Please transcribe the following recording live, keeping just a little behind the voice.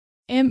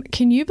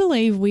Can you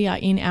believe we are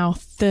in our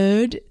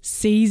 3rd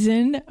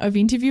season of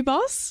Interview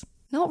Boss?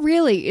 Not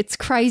really. It's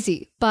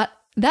crazy. But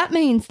that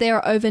means there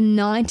are over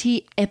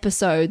 90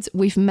 episodes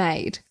we've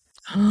made.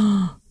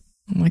 Oh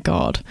my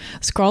God.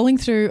 Scrolling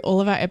through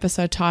all of our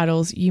episode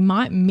titles, you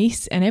might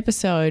miss an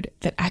episode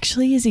that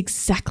actually is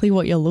exactly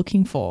what you're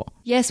looking for.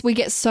 Yes, we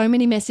get so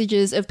many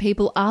messages of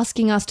people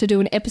asking us to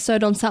do an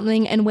episode on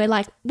something and we're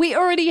like, we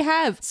already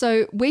have.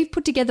 So we've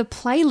put together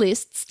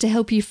playlists to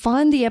help you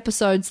find the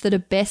episodes that are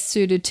best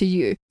suited to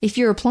you. If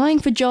you're applying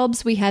for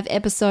jobs, we have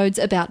episodes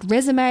about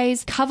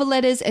resumes, cover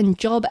letters and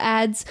job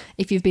ads.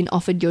 If you've been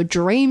offered your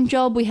dream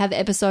job, we have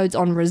episodes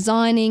on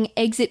resigning,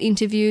 exit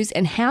interviews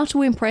and how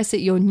to impress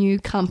at your new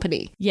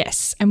company.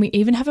 Yes, and we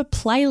even have a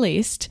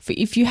playlist for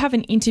if you have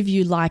an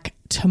interview like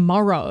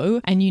tomorrow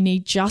and you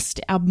need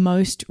just our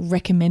most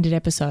recommended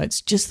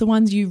episodes, just the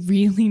ones you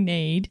really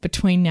need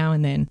between now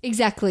and then.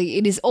 Exactly.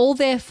 It is all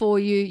there for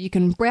you. You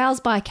can browse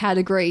by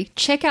category.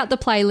 Check out the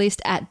playlist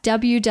at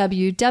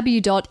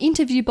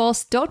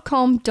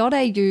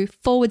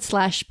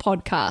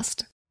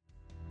www.interviewboss.com.au/podcast.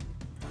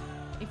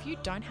 If you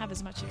don't have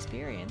as much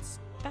experience,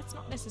 that's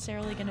not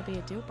necessarily going to be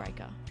a deal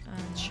breaker.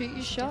 Shoot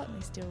your shot.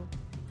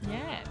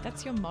 Yeah,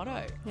 that's your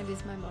motto. That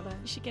is my motto.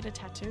 You should get a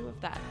tattoo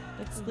of that.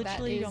 That's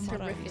literally your motto.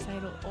 Horrific. You say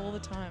it all the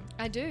time.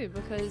 I do,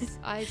 because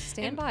I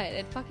stand by it.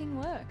 It fucking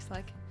works.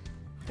 Like,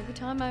 every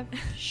time I've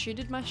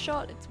shooted my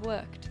shot, it's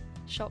worked.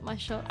 Shot my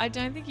shot. I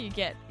don't think you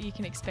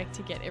can expect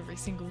to get every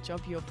single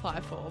job you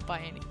apply for by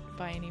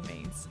any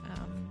means.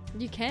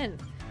 You can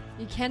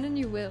and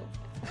you will.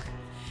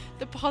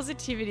 The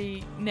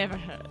positivity never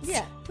hurts.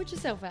 Yeah, put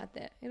yourself out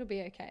there. It'll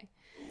be okay.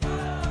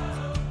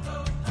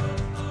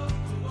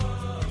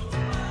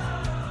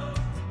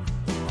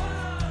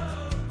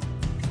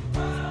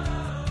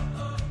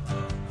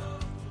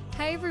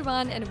 Hey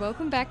everyone, and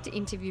welcome back to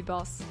Interview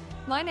Boss.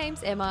 My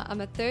name's Emma.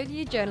 I'm a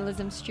 3rd-year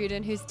journalism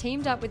student who's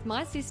teamed up with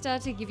my sister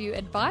to give you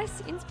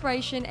advice,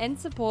 inspiration and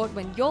support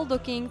when you're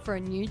looking for a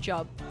new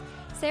job.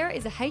 Sarah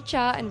is a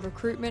HR and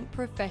recruitment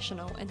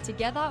professional, and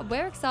together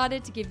we're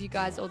excited to give you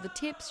guys all the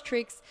tips,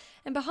 tricks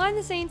and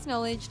behind-the-scenes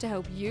knowledge to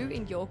help you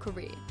in your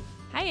career.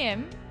 Hey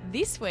Em,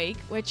 this week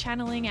we're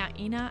channeling our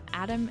inner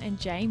Adam and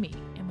Jamie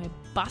and we're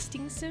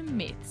busting some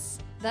myths.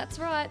 That's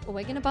right,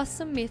 we're going to bust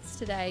some myths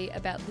today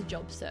about the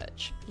job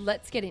search.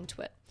 Let's get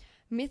into it.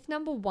 Myth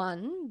number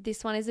 1,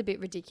 this one is a bit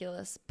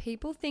ridiculous.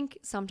 People think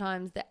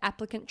sometimes the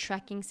applicant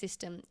tracking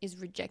system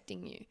is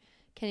rejecting you.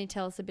 Can you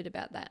tell us a bit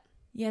about that?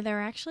 Yeah, there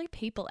are actually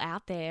people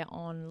out there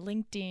on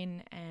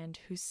LinkedIn and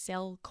who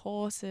sell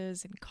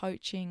courses and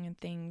coaching and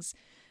things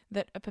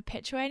that are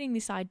perpetuating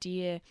this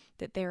idea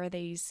that there are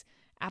these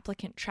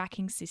applicant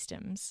tracking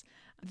systems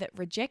that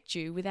reject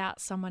you without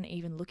someone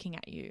even looking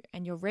at you,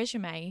 and your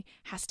resume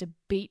has to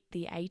beat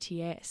the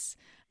ATS.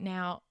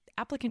 Now,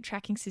 applicant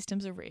tracking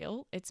systems are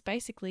real. It's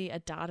basically a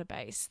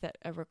database that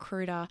a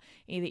recruiter,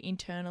 either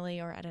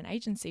internally or at an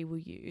agency, will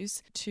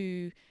use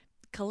to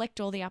collect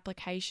all the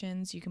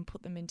applications. You can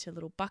put them into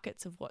little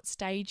buckets of what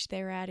stage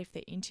they're at. If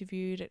they're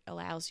interviewed, it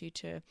allows you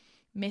to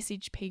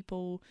message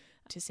people,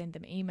 to send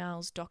them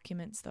emails,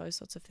 documents, those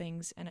sorts of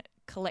things, and it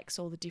collects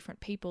all the different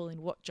people and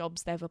what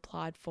jobs they've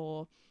applied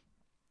for,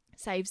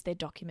 saves their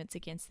documents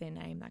against their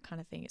name, that kind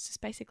of thing. It's just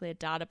basically a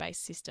database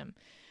system.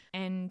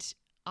 And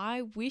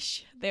I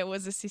wish there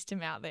was a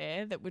system out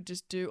there that would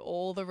just do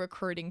all the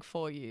recruiting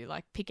for you,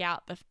 like pick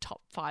out the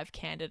top 5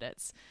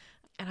 candidates.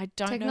 And I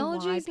don't know why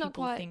Technology's people not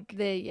quite think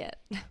there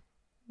yet.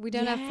 We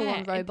don't have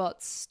full-on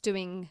robots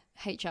doing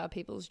HR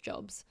people's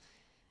jobs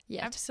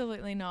yet.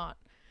 Absolutely not.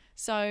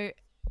 So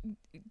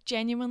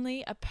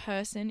genuinely, a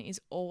person is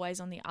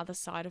always on the other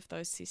side of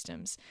those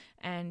systems,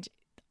 and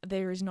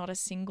there is not a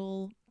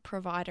single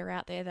provider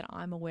out there that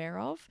I'm aware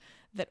of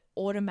that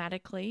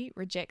automatically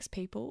rejects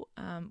people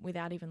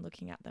without even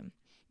looking at them.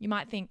 You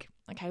might think,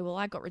 okay, well,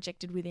 I got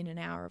rejected within an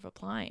hour of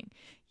applying.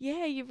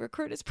 Yeah, your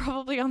recruiter's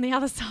probably on the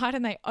other side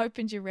and they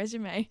opened your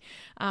resume.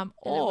 Or it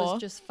was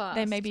just fast.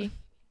 They maybe,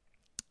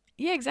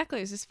 yeah, exactly.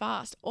 It was just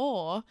fast.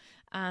 Or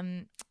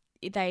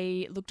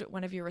they looked at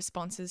one of your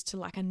responses to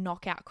like a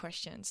knockout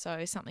question.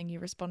 So something you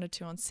responded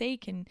to on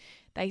Seek and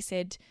they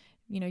said,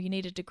 you know, you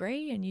need a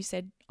degree, and you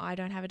said, I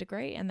don't have a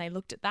degree. And they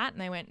looked at that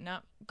and they went, no,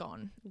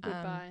 gone.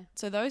 Goodbye.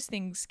 So those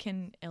things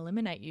can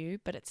eliminate you,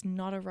 but it's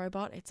not a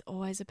robot. It's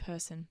always a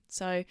person.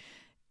 So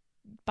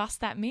bust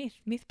that myth.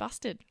 Myth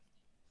busted.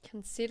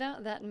 Consider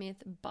that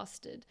myth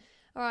busted.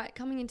 All right,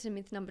 coming into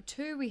myth number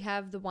 2, we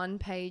have the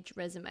 1-page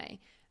resume.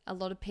 A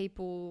lot of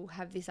people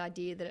have this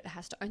idea that it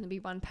has to only be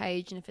 1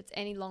 page, and if it's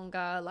any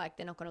longer, like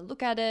they're not going to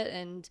look at it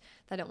and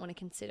they don't want to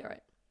consider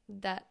it.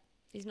 That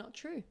is not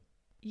true.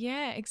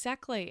 Yeah,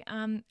 exactly.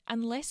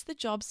 Unless the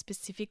job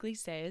specifically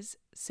says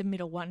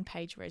submit a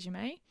 1-page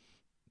resume.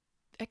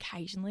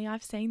 Occasionally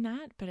I've seen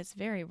that, but it's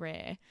very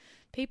rare.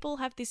 People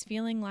have this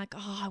feeling like,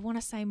 oh, I want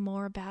to say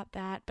more about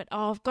that, but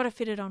oh, I've got to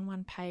fit it on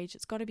 1 page.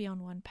 It's got to be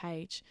on 1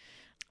 page.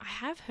 I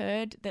have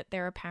heard that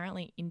there are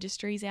apparently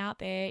industries out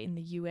there in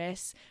the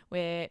US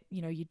where,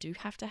 you know, you do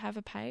have to have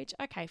a page.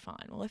 Okay,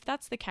 fine. Well, if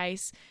that's the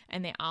case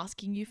and they're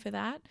asking you for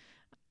that,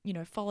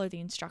 follow the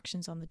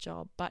instructions on the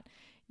job, but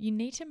you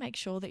need to make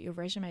sure that your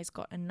resume's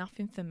got enough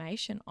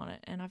information on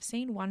it. And I've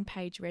seen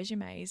one-page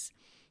resumes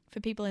for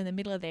people in the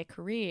middle of their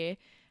career,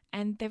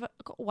 and they've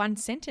got one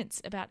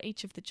sentence about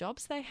each of the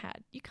jobs they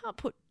had. You can't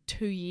put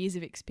 2 years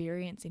of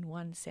experience in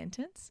one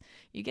sentence.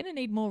 You're going to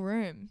need more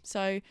room.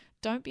 So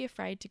don't be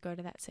afraid to go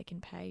to that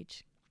second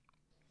page.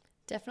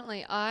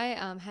 Definitely.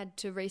 I had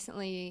to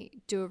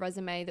recently do a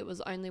resume that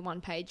was only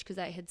one page because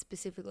they had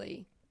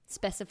specifically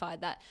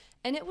specified that.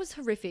 And it was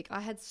horrific.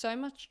 I had so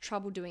much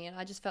trouble doing it.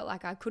 I just felt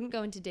like I couldn't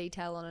go into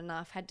detail on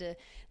enough. Had to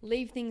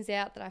leave things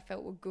out that I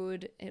felt were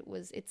good.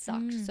 It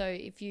sucked. So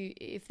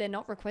if they're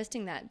not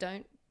requesting that,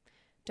 don't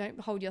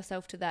hold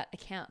yourself to that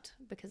account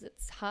because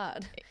it's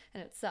hard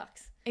and it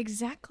sucks.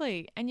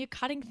 Exactly. And you're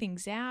cutting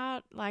things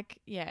out.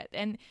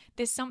 And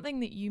there's something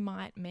that you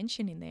might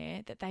mention in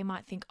there that they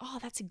might think, oh,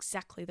 that's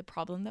exactly the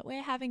problem that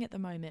we're having at the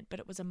moment, but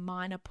it was a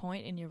minor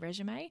point in your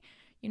resume.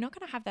 You're not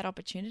going to have that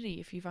opportunity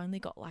if you've only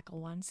got like a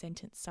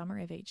 1-sentence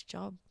summary of each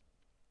job.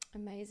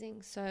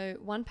 Amazing. So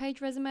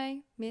 1-page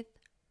resume, myth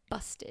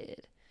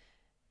busted.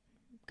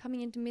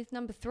 Coming into myth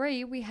number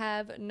 3, we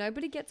have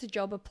nobody gets a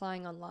job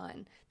applying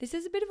online. This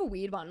is a bit of a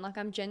weird one. Like,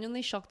 I'm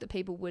genuinely shocked that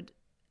people would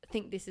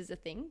think this is a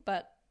thing,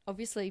 but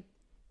obviously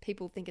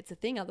people think it's a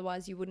thing.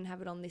 Otherwise, you wouldn't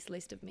have it on this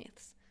list of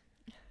myths.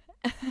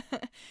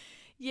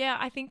 Yeah,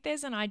 I think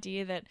there's an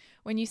idea that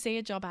when you see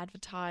a job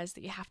advertised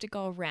that you have to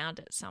go around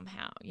it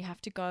somehow. You have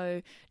to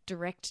go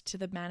direct to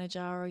the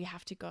manager, or you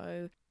have to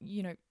go,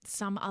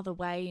 some other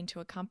way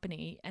into a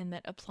company, and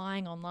that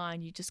applying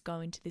online, you just go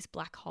into this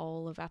black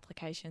hole of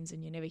applications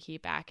and you never hear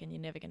back and you're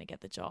never going to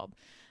get the job.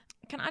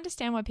 I can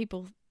understand why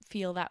people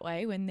feel that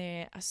way when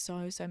there are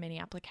so many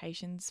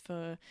applications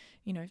for,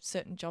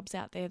 certain jobs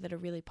out there that are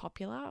really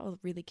popular or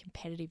really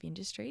competitive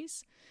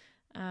industries.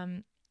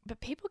 But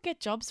people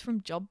get jobs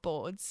from job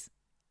boards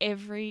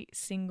every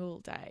single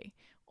day,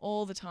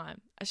 all the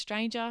time. A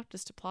stranger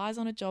just applies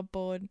on a job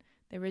board,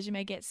 their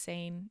resume gets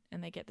seen,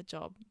 and they get the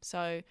job.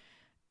 So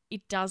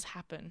it does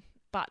happen.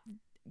 But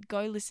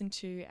go listen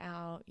to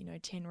our,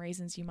 10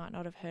 reasons you might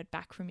not have heard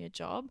back from your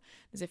job.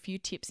 There's a few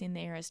tips in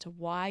there as to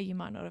why you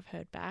might not have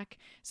heard back,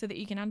 so that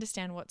you can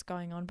understand what's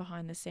going on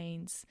behind the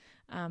scenes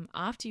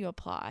after you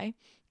apply.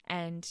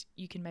 And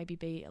you can maybe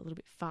be a little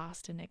bit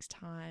faster next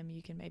time.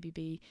 You can maybe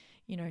be,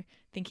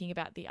 thinking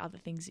about the other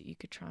things that you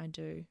could try and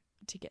do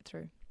to get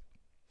through.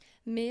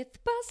 Myth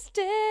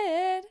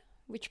busted.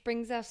 Which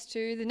brings us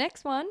to the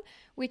next one,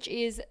 which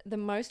is the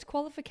most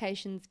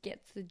qualifications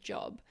gets the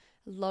job.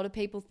 A lot of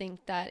people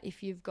think that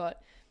if you've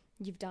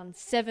done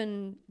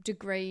 7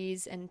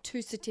 degrees and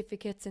 2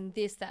 certificates and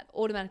this, that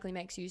automatically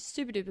makes you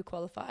super duper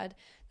qualified.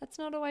 That's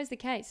not always the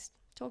case.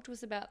 Talk to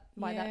us about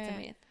why that's a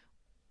myth.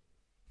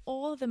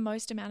 Or the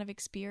most amount of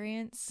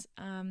experience.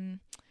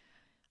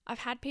 I've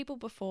had people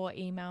before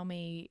email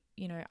me,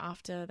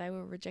 after they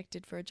were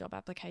rejected for a job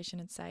application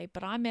and say,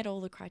 but I met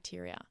all the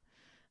criteria.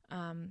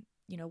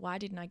 Why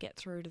didn't I get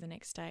through to the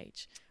next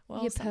stage?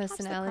 Well, your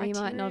personality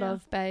might not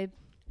have, babe.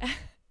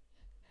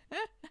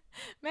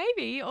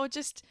 Maybe, or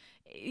just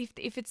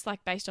if it's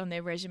like based on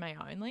their resume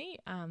only,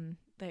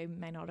 they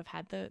may not have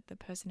had the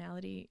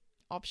personality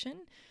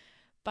option.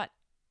 But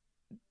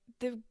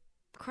the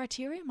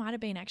criteria might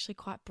have been actually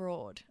quite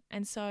broad.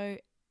 And so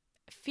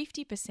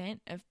 50%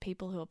 of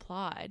people who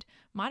applied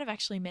might have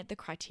actually met the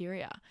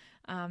criteria.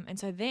 And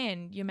so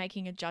then you're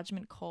making a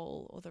judgment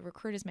call, or the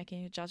recruiter's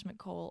making a judgment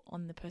call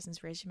on the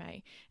person's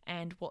resume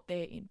and what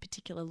they're in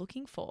particular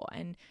looking for.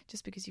 And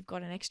just because you've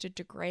got an extra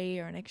degree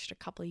or an extra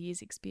couple of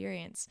years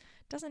experience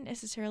doesn't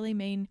necessarily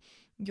mean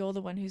you're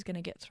the one who's going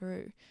to get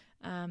through.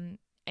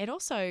 It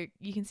also,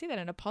 you can see that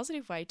in a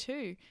positive way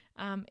too.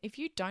 If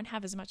you don't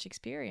have as much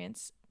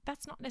experience,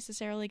 that's not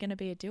necessarily going to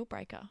be a deal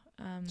breaker.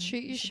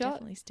 Shoot your shot.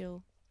 Definitely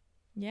still.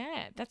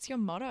 Yeah, that's your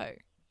motto.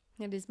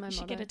 It is my motto. You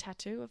should get a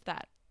tattoo of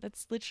that.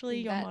 That's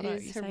literally your motto.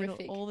 You horrific.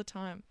 Say it all the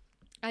time.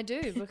 I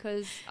do,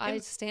 because I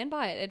stand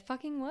by it. It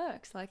fucking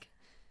works. Like,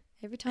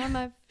 every time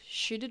I've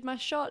shooted my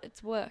shot,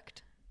 it's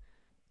worked.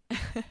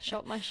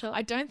 Shot my shot.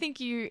 I don't think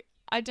you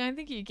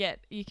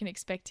can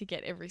expect to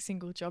get every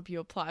single job you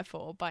apply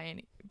for by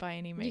any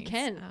means. You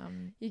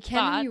can. And you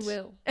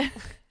will.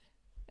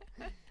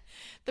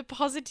 The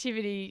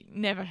positivity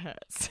never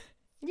hurts.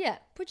 Yeah,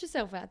 put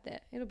yourself out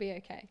there. It'll be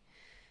okay.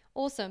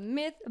 Awesome.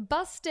 Myth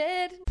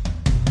busted.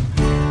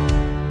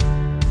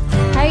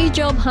 Hey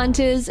job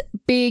hunters,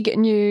 big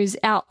news.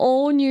 Our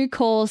all new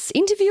course,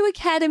 Interview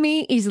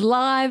Academy, is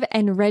live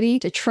and ready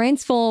to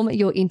transform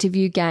your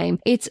interview game.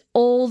 It's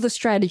all the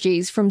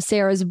strategies from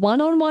Sarah's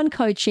one-on-one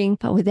coaching,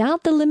 but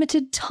without the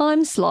limited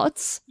time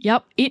slots.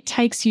 Yep, it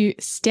takes you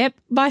step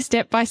by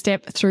step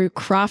through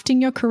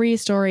crafting your career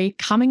story,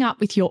 coming up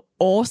with your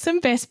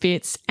awesome best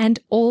bits, and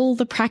all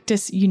the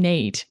practice you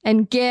need.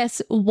 And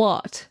guess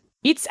what?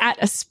 It's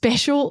at a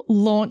special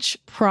launch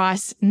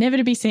price, never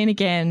to be seen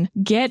again.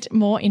 Get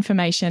more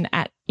information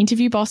at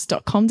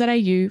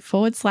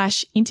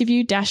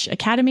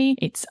interviewboss.com.au/interview-academy.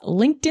 It's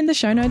linked in the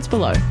show notes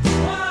below.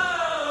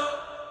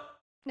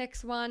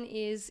 Next one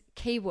is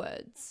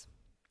keywords.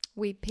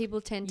 People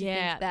tend to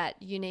think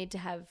that you need to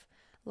have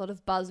a lot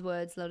of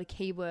buzzwords, a lot of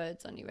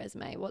keywords on your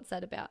resume. What's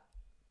that about?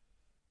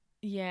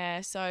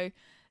 Yeah, so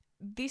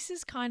this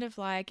is kind of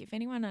like, if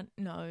anyone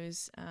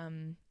knows,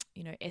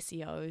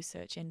 SEO,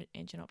 search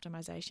engine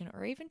optimization,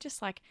 or even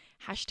just like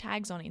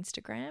hashtags on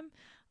Instagram,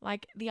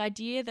 like the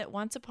idea that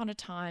once upon a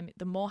time,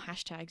 the more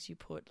hashtags you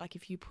put, like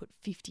if you put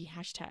 50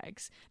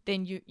 hashtags,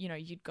 then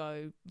you'd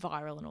go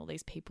viral and all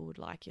these people would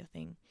like your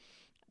thing.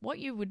 What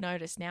you would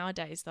notice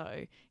nowadays,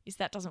 though, is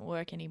that doesn't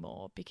work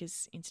anymore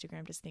because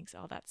Instagram just thinks,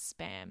 oh, that's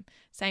spam.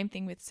 Same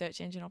thing with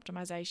search engine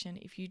optimization.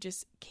 If you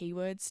just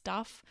keyword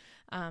stuff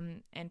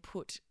and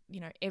put,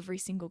 every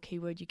single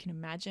keyword you can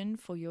imagine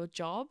for your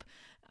job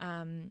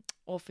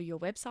or for your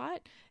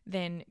website,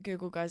 then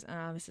Google goes,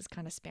 this is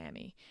kind of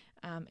spammy.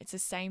 It's the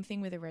same thing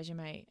with a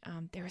resume.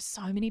 There are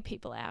so many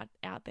people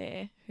out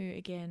there who,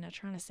 again, are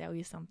trying to sell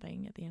you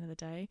something at the end of the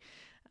day.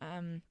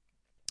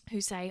 Who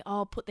say,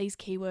 oh, put these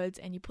keywords,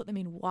 and you put them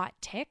in white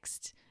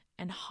text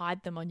and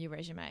hide them on your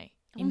resume.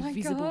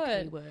 Invisible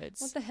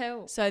keywords. What the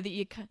hell? So that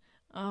you can,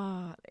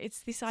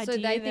 it's this idea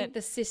so they think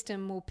the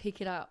system will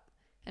pick it up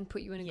and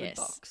put you in a good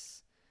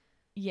box.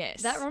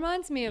 Yes. That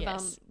reminds me of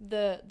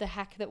the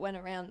hack that went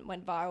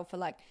viral for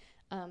like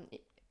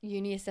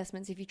uni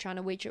assessments. If you're trying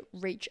to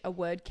reach a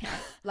word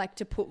count, like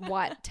to put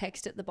white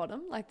text at the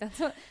bottom, like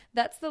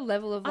that's the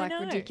level of like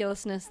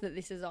ridiculousness that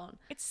this is on.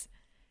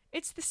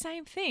 It's the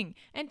same thing.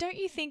 And don't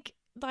you think,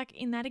 like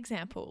in that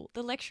example,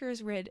 the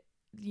lecturer's read,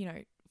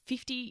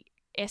 50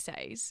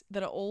 essays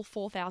that are all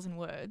 4,000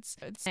 words.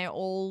 They're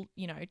all,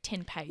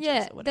 10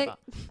 pages or whatever.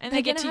 And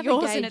they get to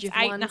yours and it's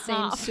 8.5.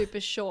 Seems super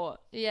short.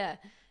 Yeah.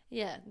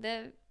 Yeah.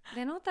 They're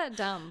not that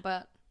dumb,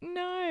 but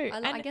no.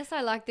 I guess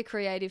I like the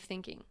creative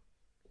thinking.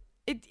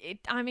 It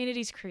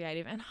is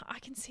creative, and I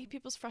can see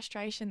people's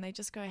frustration. They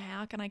just go,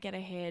 how can I get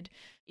ahead?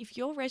 If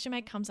your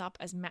resume comes up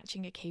as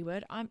matching a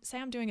keyword, I'm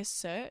doing a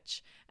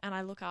search and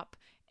I look up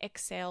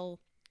Excel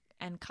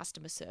and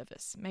customer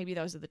service. Maybe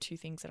those are the two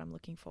things that I'm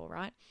looking for,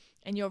 right?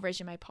 And your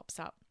resume pops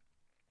up.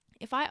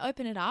 If I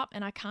open it up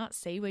and I can't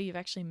see where you've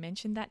actually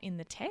mentioned that in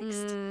the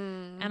text,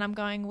 and I'm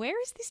going,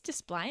 where is this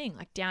displaying?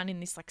 Like down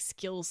in this like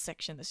skills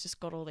section that's just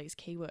got all these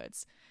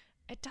keywords.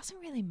 It doesn't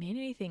really mean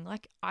anything.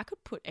 Like I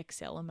could put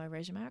Excel on my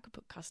resume. I could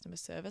put customer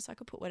service. I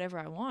could put whatever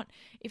I want.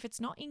 If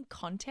it's not in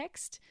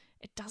context,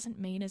 it doesn't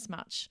mean as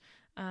much.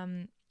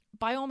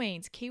 By all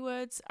means,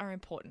 keywords are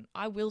important.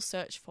 I will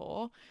search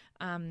for,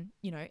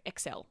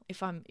 Excel.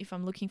 If I'm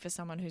looking for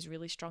someone who's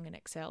really strong in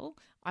Excel,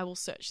 I will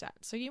search that.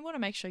 So you want to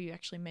make sure you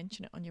actually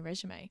mention it on your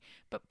resume,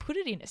 but put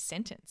it in a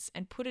sentence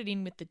and put it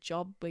in with the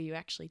job where you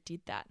actually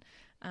did that.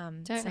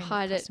 Don't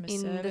hide it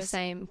in the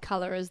same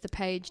color as the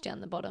page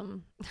down the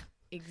bottom.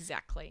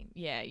 Exactly.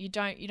 Yeah. You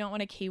don't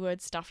want to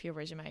keyword stuff your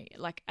resume.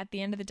 Like at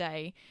the end of the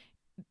day,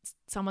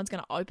 someone's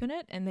going to open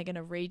it and they're going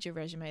to read your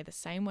resume the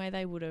same way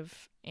they would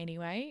have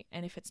anyway.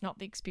 And if it's not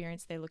the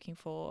experience they're looking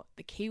for,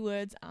 the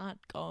keywords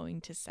aren't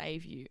going to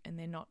save you and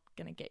they're not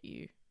going to get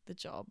you the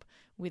job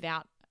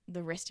without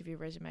the rest of your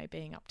resume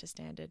being up to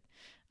standard.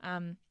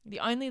 The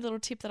only little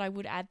tip that I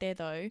would add there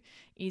though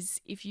is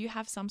if you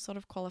have some sort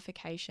of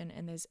qualification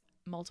and there's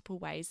multiple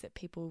ways that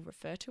people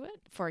refer to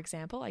it. For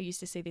example, I used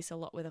to see this a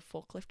lot with a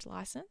forklift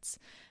license.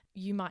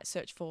 You might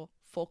search for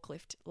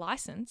forklift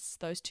license,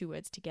 those two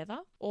words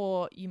together,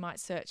 or you might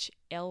search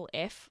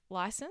LF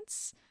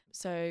license.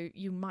 So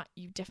you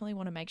definitely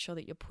want to make sure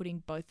that you're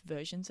putting both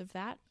versions of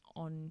that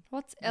on.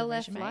 What's LF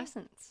resume.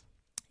 License?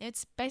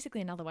 It's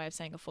basically another way of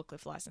saying a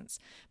forklift license.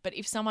 But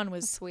if someone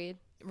was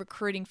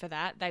recruiting for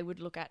that, they would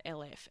look at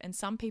LF. And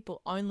some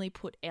people only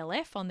put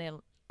LF on their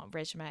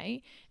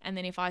resume, and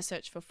then if I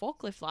search for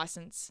forklift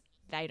license,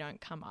 they don't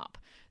come up.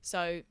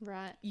 So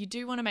you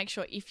do want to make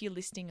sure if you're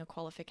listing a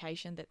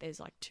qualification that there's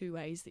like two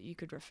ways that you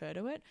could refer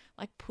to it,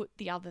 like put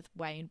the other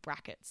way in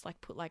brackets, like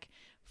put like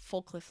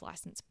forklift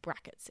license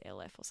brackets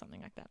LF or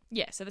something like that.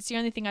 Yeah, so that's the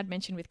only thing I'd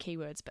mention with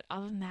keywords. But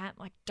other than that,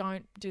 like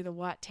don't do the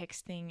white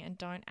text thing and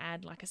don't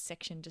add like a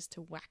section just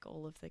to whack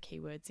all of the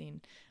keywords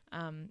in,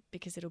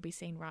 because it'll be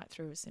seen right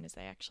through as soon as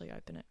they actually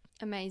open it.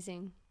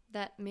 Amazing.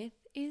 That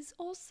myth is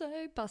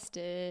also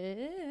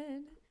busted.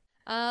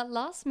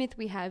 Last myth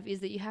we have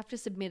is that you have to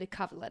submit a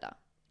cover letter.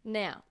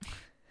 Now,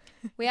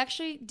 we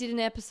actually did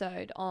an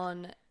episode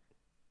on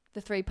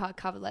the 3-part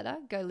cover letter.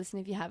 Go listen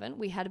if you haven't.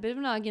 We had a bit of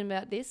an argument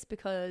about this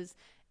because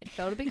it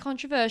felt a bit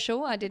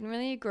controversial. I didn't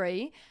really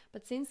agree.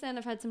 But since then,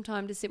 I've had some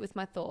time to sit with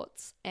my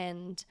thoughts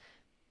and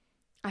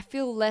I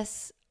feel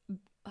less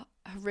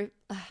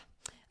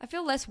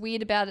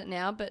weird about it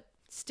now, but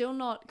still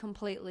not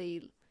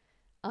completely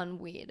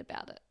unweird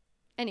about it.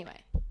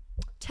 Anyway,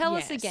 tell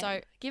us again.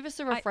 So give us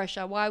a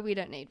refresher why we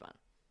don't need one.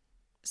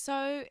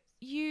 So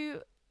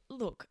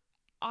look,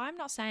 I'm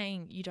not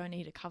saying you don't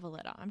need a cover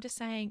letter. I'm just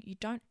saying you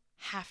don't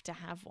have to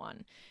have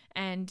one.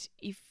 And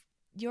if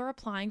you're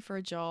applying for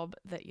a job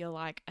that you're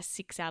like a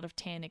 6 out of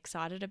 10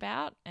 excited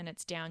about and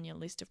it's down your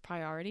list of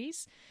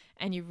priorities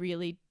and you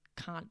really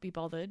can't be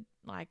bothered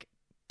like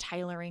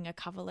tailoring a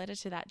cover letter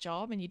to that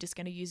job and you're just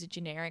going to use a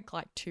generic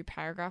like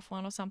 2-paragraph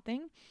one or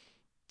something,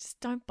 just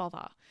don't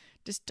bother.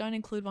 Just don't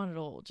include one at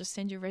all. Just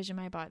send your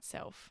resume by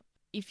itself.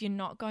 if you're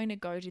not going to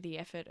go to the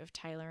effort of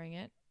tailoring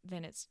it,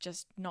 then it's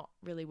just not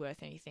really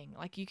worth anything.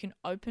 Like, you can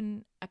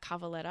open a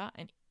cover letter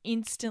and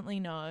instantly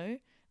know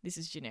this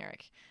is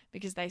generic,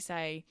 because they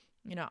say,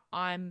 you know,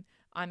 I'm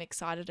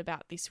excited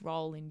about this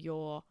role in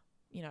your,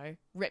 you know,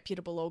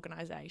 reputable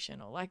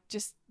organization, or like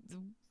just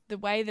the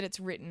way that it's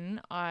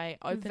written, I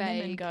open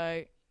them and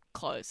go,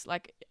 close.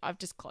 Like, I've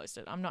just closed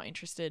it. I'm not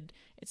interested.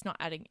 It's not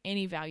adding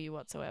any value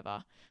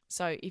whatsoever.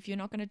 So if you're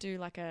not going to do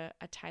like a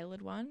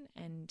tailored one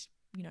and,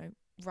 you know,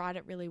 write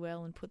it really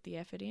well and put the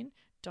effort in,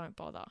 don't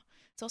bother.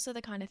 It's also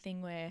the kind of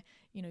thing where,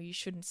 you know, you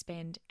shouldn't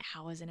spend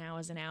hours and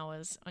hours and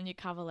hours on your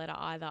cover letter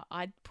either.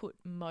 I'd put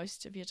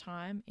most of your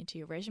time into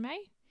your resume.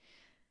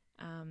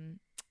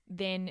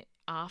 Then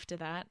after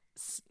that,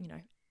 you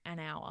know, an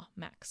hour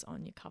max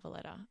on your cover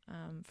letter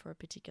for a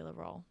particular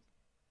role.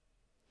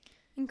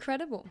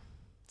 Incredible.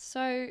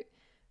 So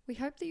we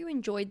hope that you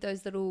enjoyed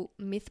those little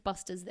myth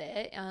busters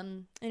there.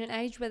 In an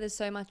age where there's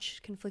so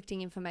much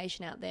conflicting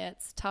information out there,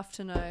 it's tough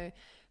to know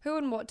who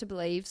and what to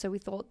believe. So we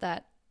thought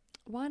that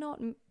why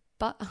not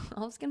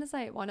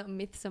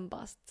myths and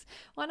busts?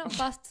 Why not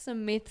bust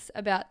some myths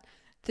about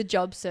the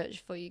job search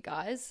for you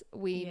guys?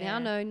 We now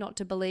know not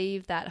to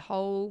believe that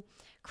whole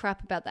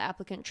crap about the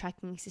applicant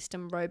tracking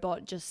system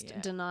robot just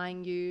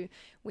denying you.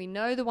 We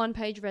know the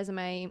one-page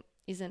resume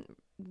isn't,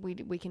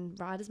 we can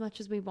write as much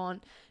as we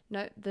want.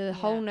 No, the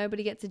whole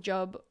nobody gets a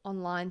job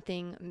online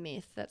thing,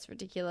 myth. That's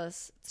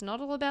ridiculous. It's not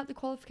all about the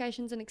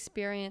qualifications and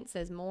experience.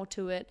 There's more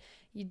to it.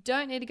 You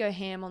don't need to go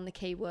ham on the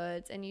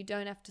keywords, and you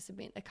don't have to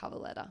submit a cover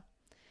letter.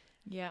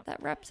 Yeah.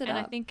 That wraps it up.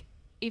 And I think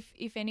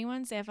if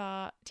anyone's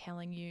ever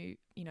telling you,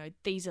 you know,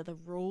 these are the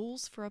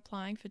rules for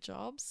applying for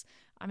jobs,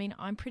 I mean,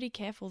 I'm pretty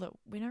careful that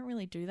we don't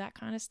really do that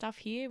kind of stuff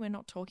here. We're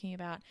not talking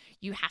about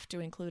you have to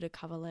include a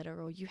cover letter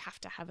or you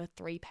have to have a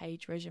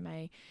 3-page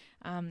resume.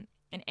 And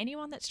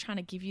anyone that's trying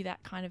to give you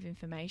that kind of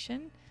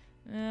information,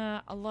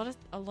 a lot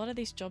of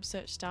this job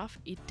search stuff,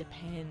 it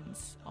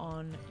depends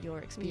on your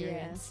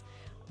experience.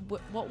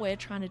 What we're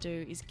trying to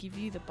do is give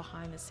you the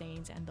behind the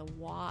scenes and the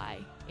why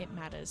it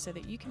matters, so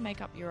that you can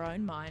make up your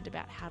own mind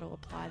about how to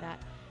apply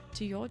that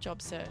to your job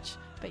search.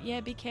 But yeah,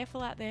 be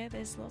careful out there.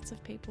 There's lots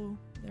of people,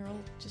 they're all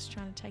just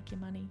trying to take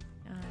your money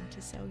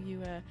to sell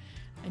you a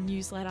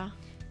newsletter.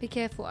 Be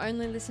careful.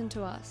 Only listen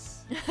to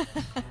us.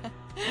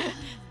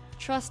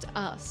 Trust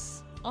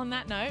us. On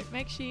that note,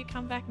 make sure you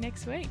come back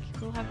next week.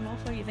 We'll have more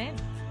for you then.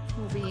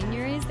 We'll be in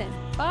your ears then.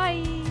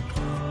 Bye.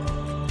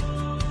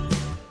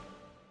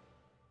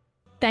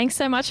 Thanks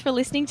so much for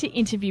listening to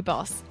Interview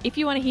Boss. If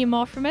you want to hear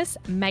more from us,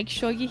 make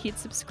sure you hit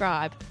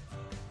subscribe.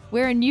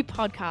 We're a new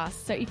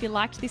podcast, so if you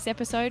liked this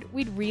episode,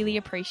 we'd really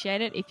appreciate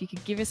it if you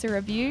could give us a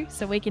review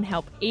so we can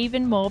help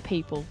even more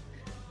people.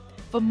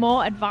 For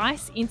more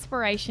advice,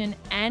 inspiration,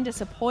 and a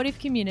supportive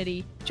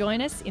community,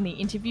 join us in the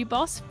Interview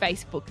Boss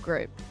Facebook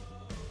group.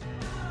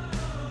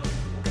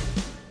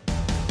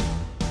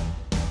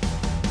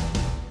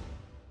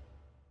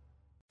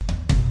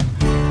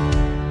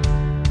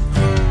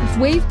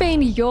 We've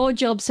been your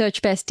job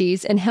search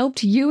besties and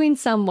helped you in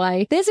some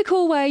way. There's a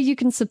cool way you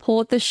can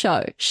support the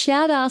show.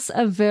 Shout us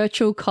a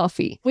virtual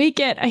coffee. We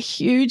get a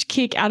huge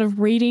kick out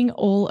of reading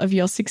all of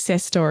your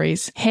success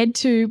stories. Head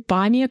to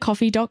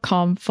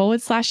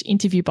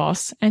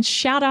buymeacoffee.com/interviewboss and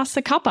shout us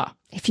a cuppa.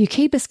 If you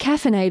keep us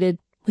caffeinated,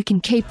 we can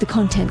keep the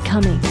content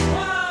coming.